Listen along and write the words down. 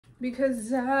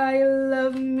because I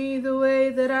love me the way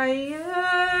that I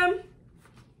am.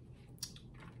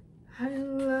 I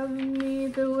love me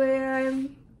the way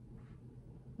I'm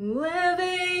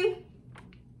living.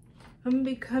 I'm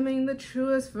becoming the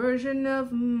truest version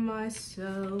of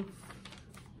myself.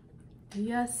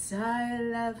 Yes, I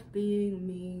love being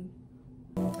me.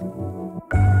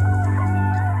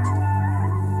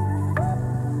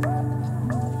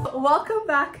 Welcome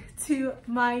back to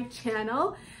my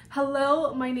channel.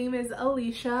 Hello, my name is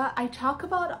Alicia. I talk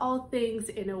about all things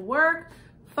inner work,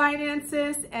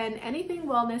 finances, and anything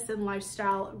wellness and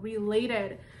lifestyle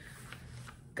related.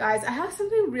 Guys, I have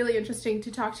something really interesting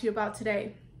to talk to you about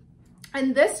today.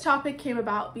 And this topic came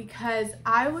about because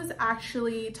I was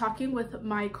actually talking with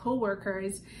my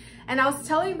coworkers and I was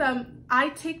telling them I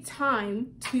take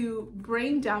time to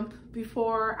brain dump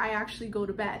before I actually go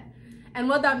to bed. And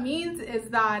what that means is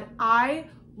that I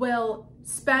will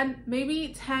spend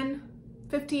maybe 10,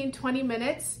 15, 20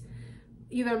 minutes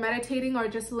either meditating or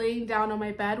just laying down on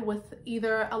my bed with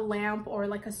either a lamp or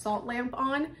like a salt lamp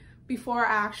on before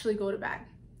I actually go to bed.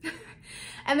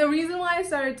 And the reason why I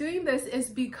started doing this is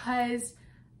because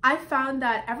I found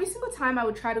that every single time I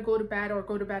would try to go to bed or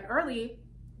go to bed early,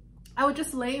 I would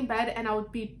just lay in bed and I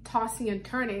would be tossing and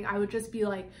turning. I would just be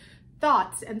like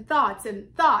thoughts and thoughts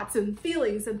and thoughts and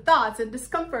feelings and thoughts and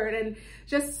discomfort and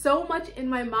just so much in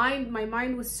my mind. My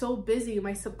mind was so busy.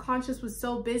 My subconscious was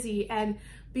so busy. And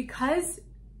because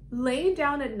laying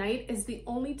down at night is the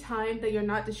only time that you're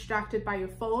not distracted by your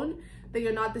phone, that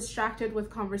you're not distracted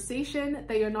with conversation,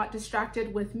 that you're not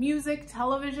distracted with music,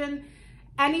 television,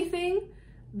 anything,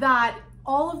 that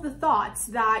all of the thoughts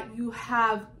that you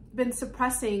have been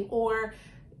suppressing or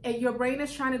your brain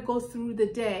is trying to go through the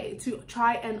day to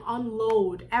try and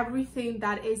unload everything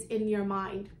that is in your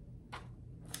mind.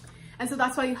 And so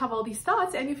that's why you have all these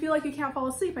thoughts and you feel like you can't fall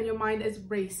asleep and your mind is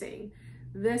racing.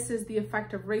 This is the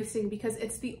effect of racing because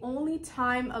it's the only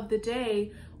time of the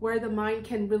day where the mind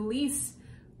can release,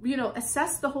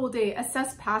 assess the whole day,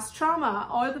 assess past trauma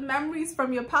or the memories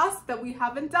from your past that we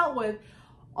haven't dealt with,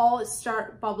 all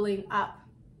start bubbling up.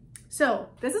 So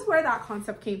this is where that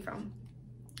concept came from.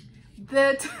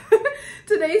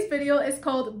 Today's video is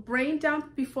called Brain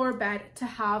Dump Before Bed to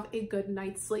Have a Good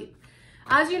Night's Sleep.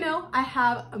 As you know, I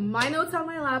have my notes on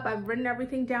my lap. I've written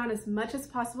everything down as much as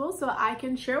possible so I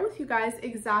can share with you guys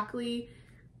exactly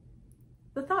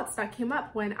the thoughts that came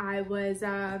up when I was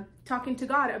talking to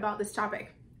God about this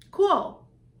topic. Cool.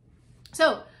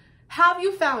 So have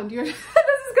you found your, this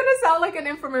is gonna sound like an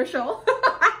infomercial.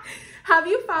 Have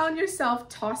you found yourself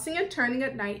tossing and turning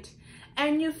at night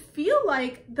and you feel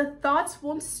like the thoughts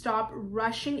won't stop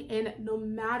rushing in no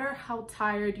matter how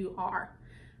tired you are?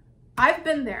 I've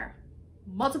been there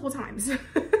multiple times.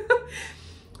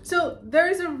 So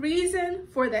there's a reason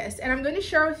for this and I'm going to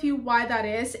share with you why that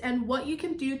is and what you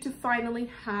can do to finally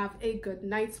have a good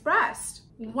night's rest.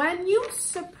 When you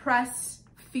suppress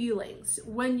feelings,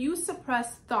 when you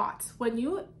suppress thoughts, when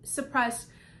you suppress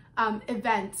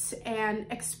events and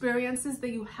experiences that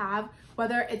you have,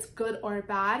 whether it's good or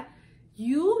bad,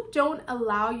 you don't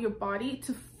allow your body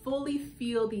to fully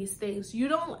feel these things. You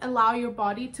don't allow your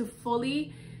body to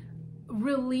fully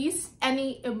release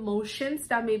any emotions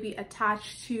that may be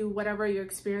attached to whatever you're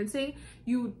experiencing.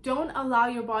 You don't allow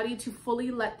your body to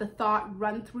fully let the thought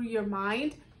run through your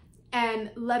mind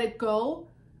and let it go.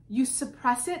 You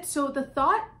suppress it. So the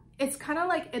thought, it's kind of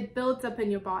like it builds up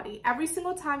in your body. Every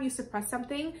single time you suppress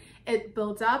something, it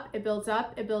builds up, it builds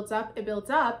up, it builds up, it builds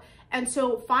up. And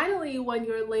so finally, when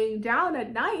you're laying down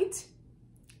at night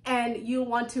and you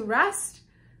want to rest,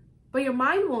 but your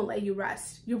mind won't let you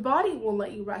rest, your body won't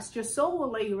let you rest, your soul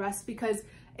won't let you rest because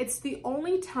it's the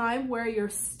only time where you're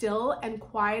still and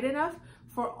quiet enough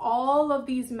for all of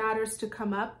these matters to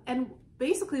come up. And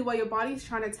basically what your body's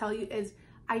trying to tell you is,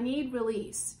 I need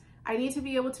release. I need to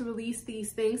be able to release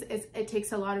these things. It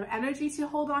takes a lot of energy to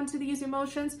hold on to these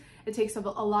emotions. It takes a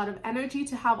lot of energy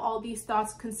to have all these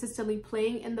thoughts consistently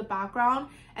playing in the background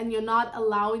and you're not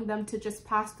allowing them to just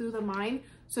pass through the mind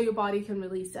so your body can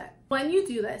release it. When you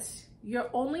do this,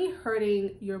 you're only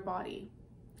hurting your body.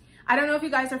 I don't know if you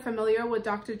guys are familiar with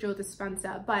Dr. Joe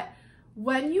Dispenza, but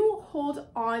when you hold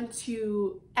on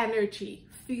to energy,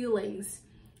 feelings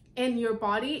in your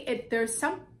body, there's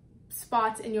some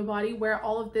spots in your body where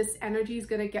all of this energy is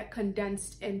going to get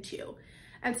condensed into.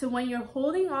 And so when you're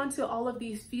holding on to all of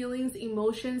these feelings,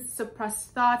 emotions,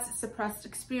 suppressed thoughts, suppressed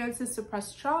experiences,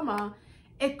 suppressed trauma,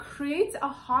 it creates a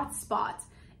hot spot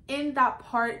in that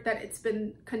part that it's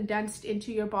been condensed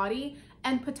into your body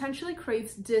and potentially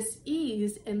creates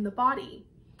dis-ease in the body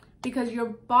because your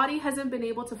body hasn't been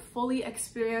able to fully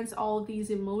experience all of these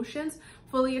emotions,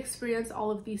 fully experience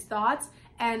all of these thoughts,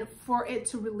 and for it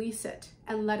to release it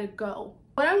and let it go.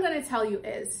 What I'm going to tell you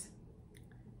is,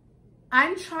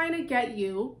 I'm trying to get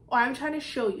you, or I'm trying to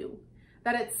show you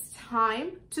that it's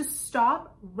time to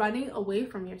stop running away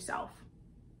from yourself.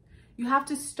 You have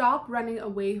to stop running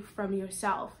away from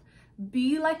yourself.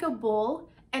 Be like a bull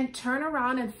and turn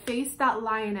around and face that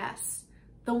lioness,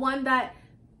 the one that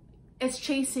is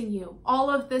chasing you. All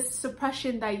of this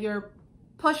suppression that you're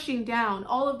pushing down,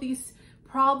 all of these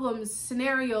problems,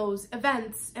 scenarios,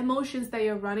 events, emotions that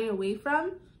you're running away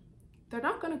from, they're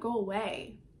not going to go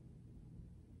away.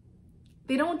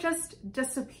 They don't just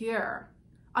disappear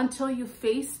until you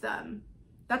face them.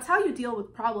 That's how you deal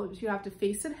with problems. You have to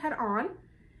face it head on.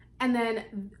 And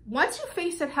then once you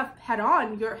face it head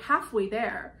on, you're halfway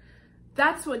there.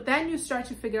 Then you start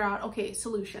to figure out, okay,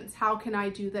 solutions. How can I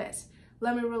do this?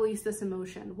 Let me release this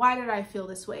emotion. Why did I feel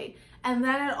this way? And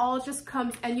then it all just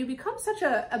comes, and you become such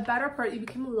a better person. You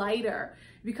become lighter,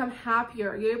 you become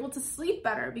happier. You're able to sleep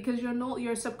better because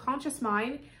your subconscious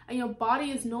mind and your body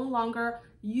is no longer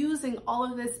using all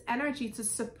of this energy to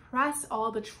suppress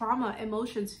all the trauma,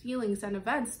 emotions, feelings, and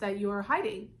events that you are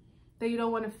hiding, that you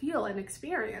don't want to feel and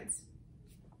experience.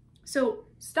 So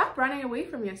stop running away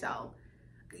from yourself.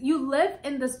 You live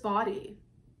in this body.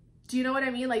 Do you know what I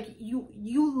mean? Like you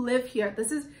live here.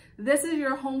 This is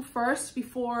your home first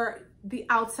before the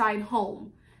outside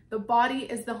home. The body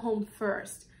is the home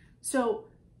first. So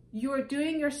you're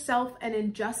doing yourself an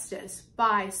injustice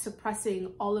by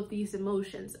suppressing all of these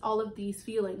emotions, all of these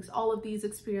feelings, all of these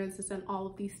experiences, and all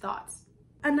of these thoughts.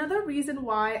 Another reason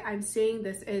why I'm saying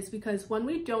this is because when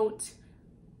we don't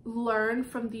learn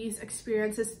from these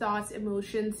experiences, thoughts,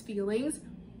 emotions, feelings,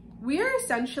 we are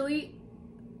essentially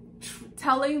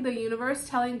telling the universe,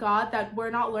 telling God that we're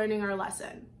not learning our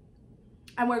lesson.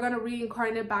 And we're going to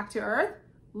reincarnate back to earth,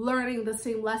 learning the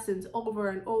same lessons over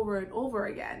and over and over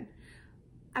again.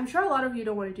 I'm sure a lot of you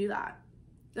don't want to do that.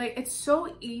 Like, it's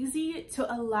so easy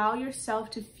to allow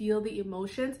yourself to feel the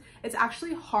emotions. It's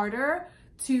actually harder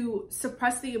to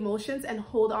suppress the emotions and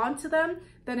hold on to them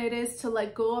than it is to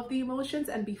let go of the emotions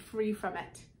and be free from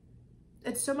it.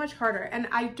 It's so much harder. And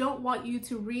I don't want you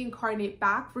to reincarnate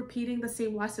back repeating the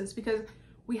same lessons, because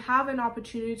we have an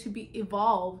opportunity to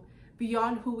evolve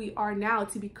beyond who we are now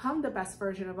to become the best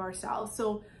version of ourselves.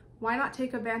 So why not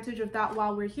take advantage of that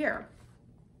while we're here?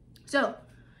 So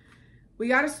we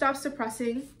got to stop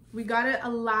suppressing. We got to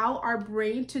allow our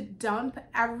brain to dump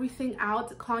everything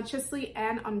out consciously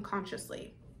and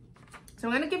unconsciously. So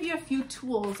I'm going to give you a few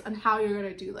tools on how you're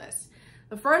going to do this.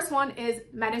 The first one is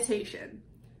meditation.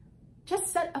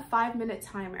 Just set a 5-minute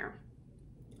timer.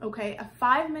 Okay, a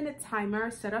 5-minute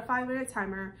timer, set a 5-minute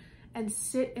timer and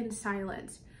sit in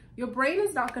silence. Your brain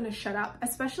is not going to shut up,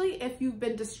 especially if you've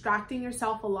been distracting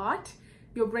yourself a lot.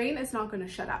 Your brain is not going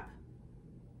to shut up.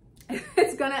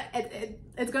 It's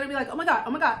gonna be like, oh my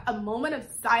God, a moment of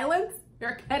silence?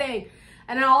 You're kidding.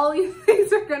 And then all these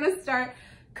things are gonna start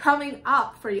coming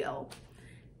up for you.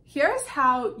 Here's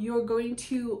how you're going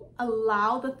to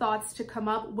allow the thoughts to come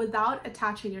up without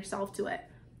attaching yourself to it.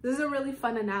 This is a really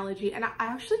fun analogy, and I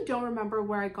actually don't remember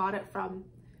where I got it from.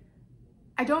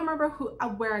 I don't remember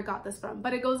where I got this from,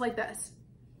 but it goes like this.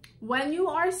 When you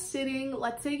are sitting,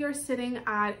 let's say you're sitting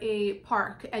at a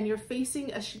park and you're facing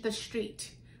the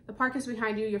street. The park is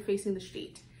behind you, you're facing the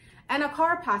street, and a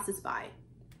car passes by,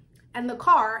 and the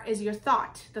car is your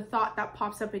thought, the thought that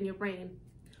pops up in your brain.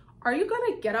 Are you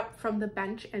gonna get up from the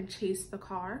bench and chase the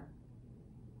car?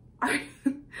 I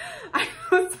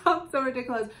know it sounds so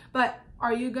ridiculous, but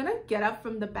are you gonna get up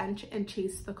from the bench and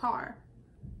chase the car?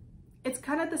 It's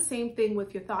kind of the same thing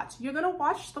with your thoughts. You're gonna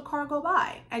watch the car go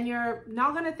by and you're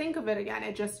not gonna think of it again.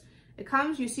 It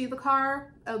comes, you see the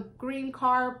car, a green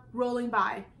car rolling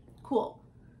by, cool.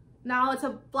 Now it's a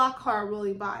black car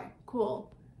rolling by,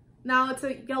 cool. Now it's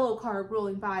a yellow car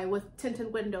rolling by with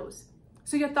tinted windows.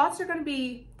 So your thoughts are gonna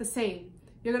be the same.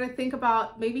 You're gonna think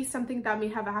about maybe something that may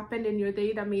have happened in your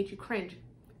day that made you cringe.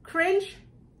 Cringe,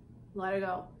 let it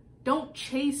go. Don't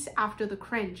chase after the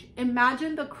cringe.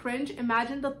 Imagine the cringe,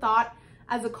 imagine the thought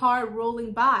as a car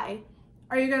rolling by.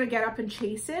 Are you gonna get up and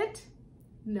chase it?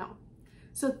 No.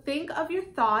 So think of your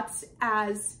thoughts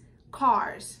as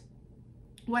cars.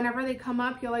 Whenever they come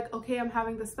up, you're like, okay, I'm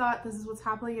having this thought. This is what's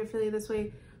happening. You're feeling this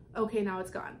way. Okay, now it's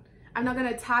gone. I'm not going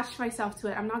to attach myself to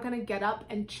it. I'm not going to get up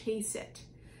and chase it.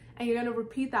 And you're going to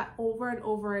repeat that over and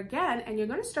over again. And you're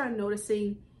going to start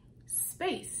noticing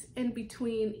space in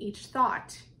between each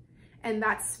thought. And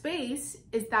that space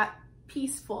is that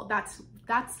peaceful.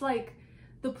 That's like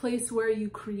the place where you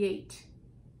create.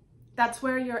 That's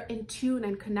where you're in tune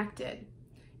and connected.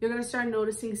 You're going to start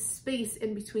noticing space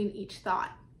in between each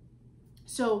thought.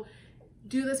 So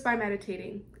do this by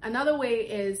meditating. Another way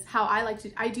is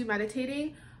I do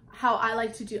meditating. How I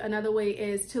like to do another way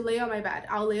is to lay on my bed.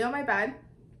 I'll lay on my bed.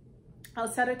 I'll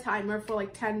set a timer for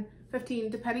like 10, 15,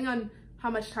 depending on how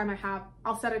much time I have.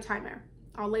 I'll set a timer.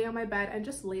 I'll lay on my bed and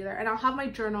just lay there, and I'll have my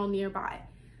journal nearby.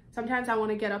 Sometimes I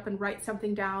want to get up and write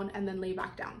something down and then lay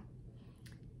back down.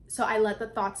 So I let the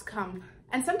thoughts come.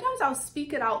 And sometimes I'll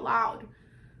speak it out loud.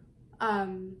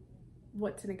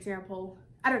 What's an example?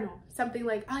 I don't know, something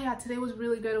like, oh yeah, today was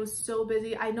really good. It was so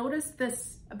busy. I noticed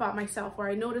this about myself, or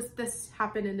I noticed this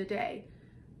happened in the day.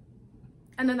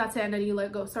 And then that's it, and then you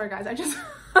let go. Sorry guys, I just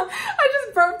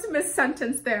burped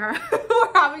mid-sentence there.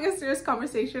 We're having a serious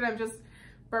conversation. I'm just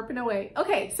burping away.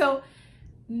 Okay, so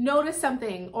notice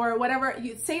something or whatever,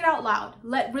 you say it out loud.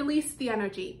 Release the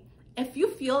energy. If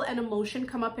you feel an emotion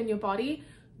come up in your body,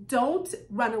 don't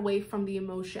run away from the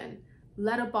emotion.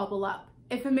 Let it bubble up.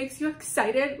 If it makes you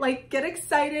excited, like get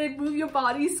excited, move your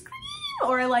body, scream,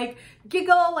 or like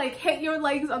giggle, like hit your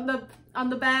legs on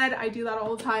the bed. I do that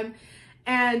all the time.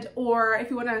 Or if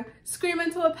you want to scream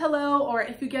into a pillow, or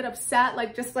if you get upset,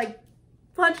 like just like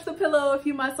punch the pillow if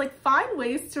you must. Like find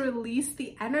ways to release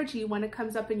the energy when it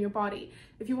comes up in your body.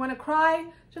 If you want to cry,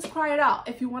 just cry it out.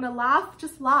 If you want to laugh,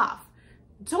 just laugh.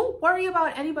 Don't worry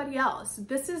about anybody else.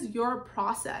 This is your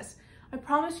process. I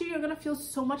promise you, you're gonna feel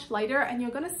so much lighter and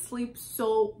you're gonna sleep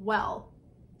so well.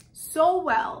 So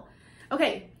well.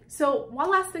 Okay, so one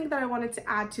last thing that I wanted to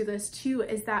add to this too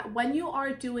is that when you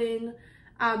are doing,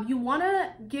 you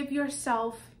wanna give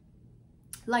yourself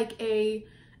like a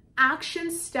action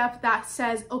step that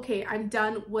says, okay, I'm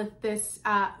done with this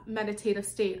meditative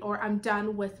state, or I'm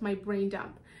done with my brain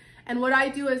dump. And what I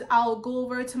do is I'll go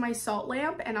over to my salt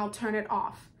lamp and I'll turn it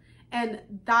off. And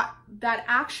that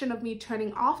action of me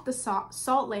turning off the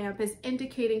salt lamp is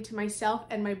indicating to myself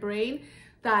and my brain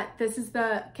that this is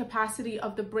the capacity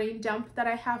of the brain dump that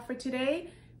I have for today.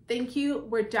 Thank you,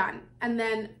 we're done. And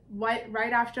then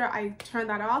right after I turn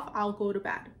that off, I'll go to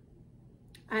bed.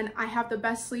 And I have the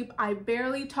best sleep. I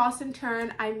barely toss and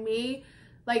turn. I may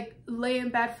like lay in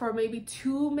bed for maybe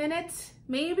 2 minutes,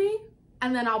 maybe,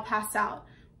 and then I'll pass out.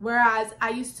 Whereas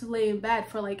I used to lay in bed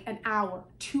for like an hour,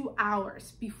 2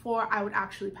 hours before I would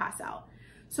actually pass out.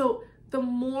 So the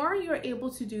more you're able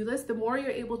to do this, the more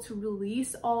you're able to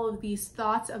release all of these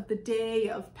thoughts of the day,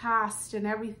 of past and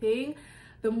everything,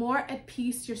 the more at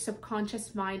peace your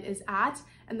subconscious mind is at,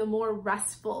 and the more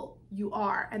restful you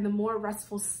are, and the more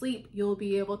restful sleep you'll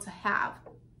be able to have.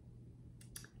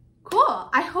 Cool,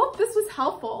 I hope this was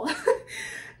helpful.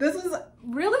 This was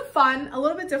really fun, a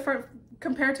little bit different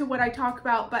compared to what I talk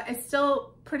about, but it's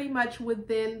still pretty much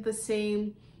within the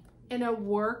same inner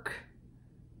work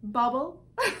bubble,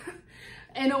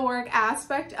 inner work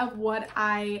aspect of what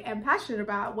I am passionate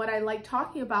about, what I like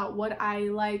talking about, what I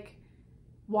like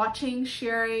watching,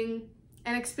 sharing,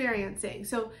 and experiencing.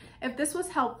 So if this was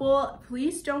helpful,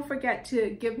 please don't forget to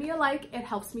give me a like. It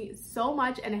helps me so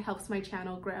much and it helps my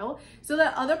channel grow so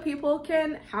that other people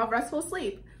can have restful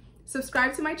sleep.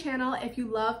 Subscribe to my channel if you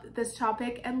loved this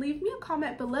topic, and leave me a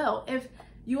comment below if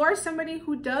you are somebody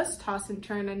who does toss and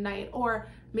turn at night, or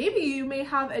maybe you may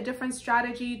have a different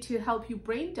strategy to help you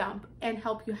brain dump and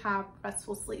help you have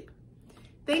restful sleep.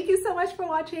 Thank you so much for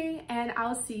watching, and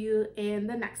I'll see you in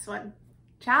the next one.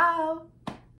 Ciao!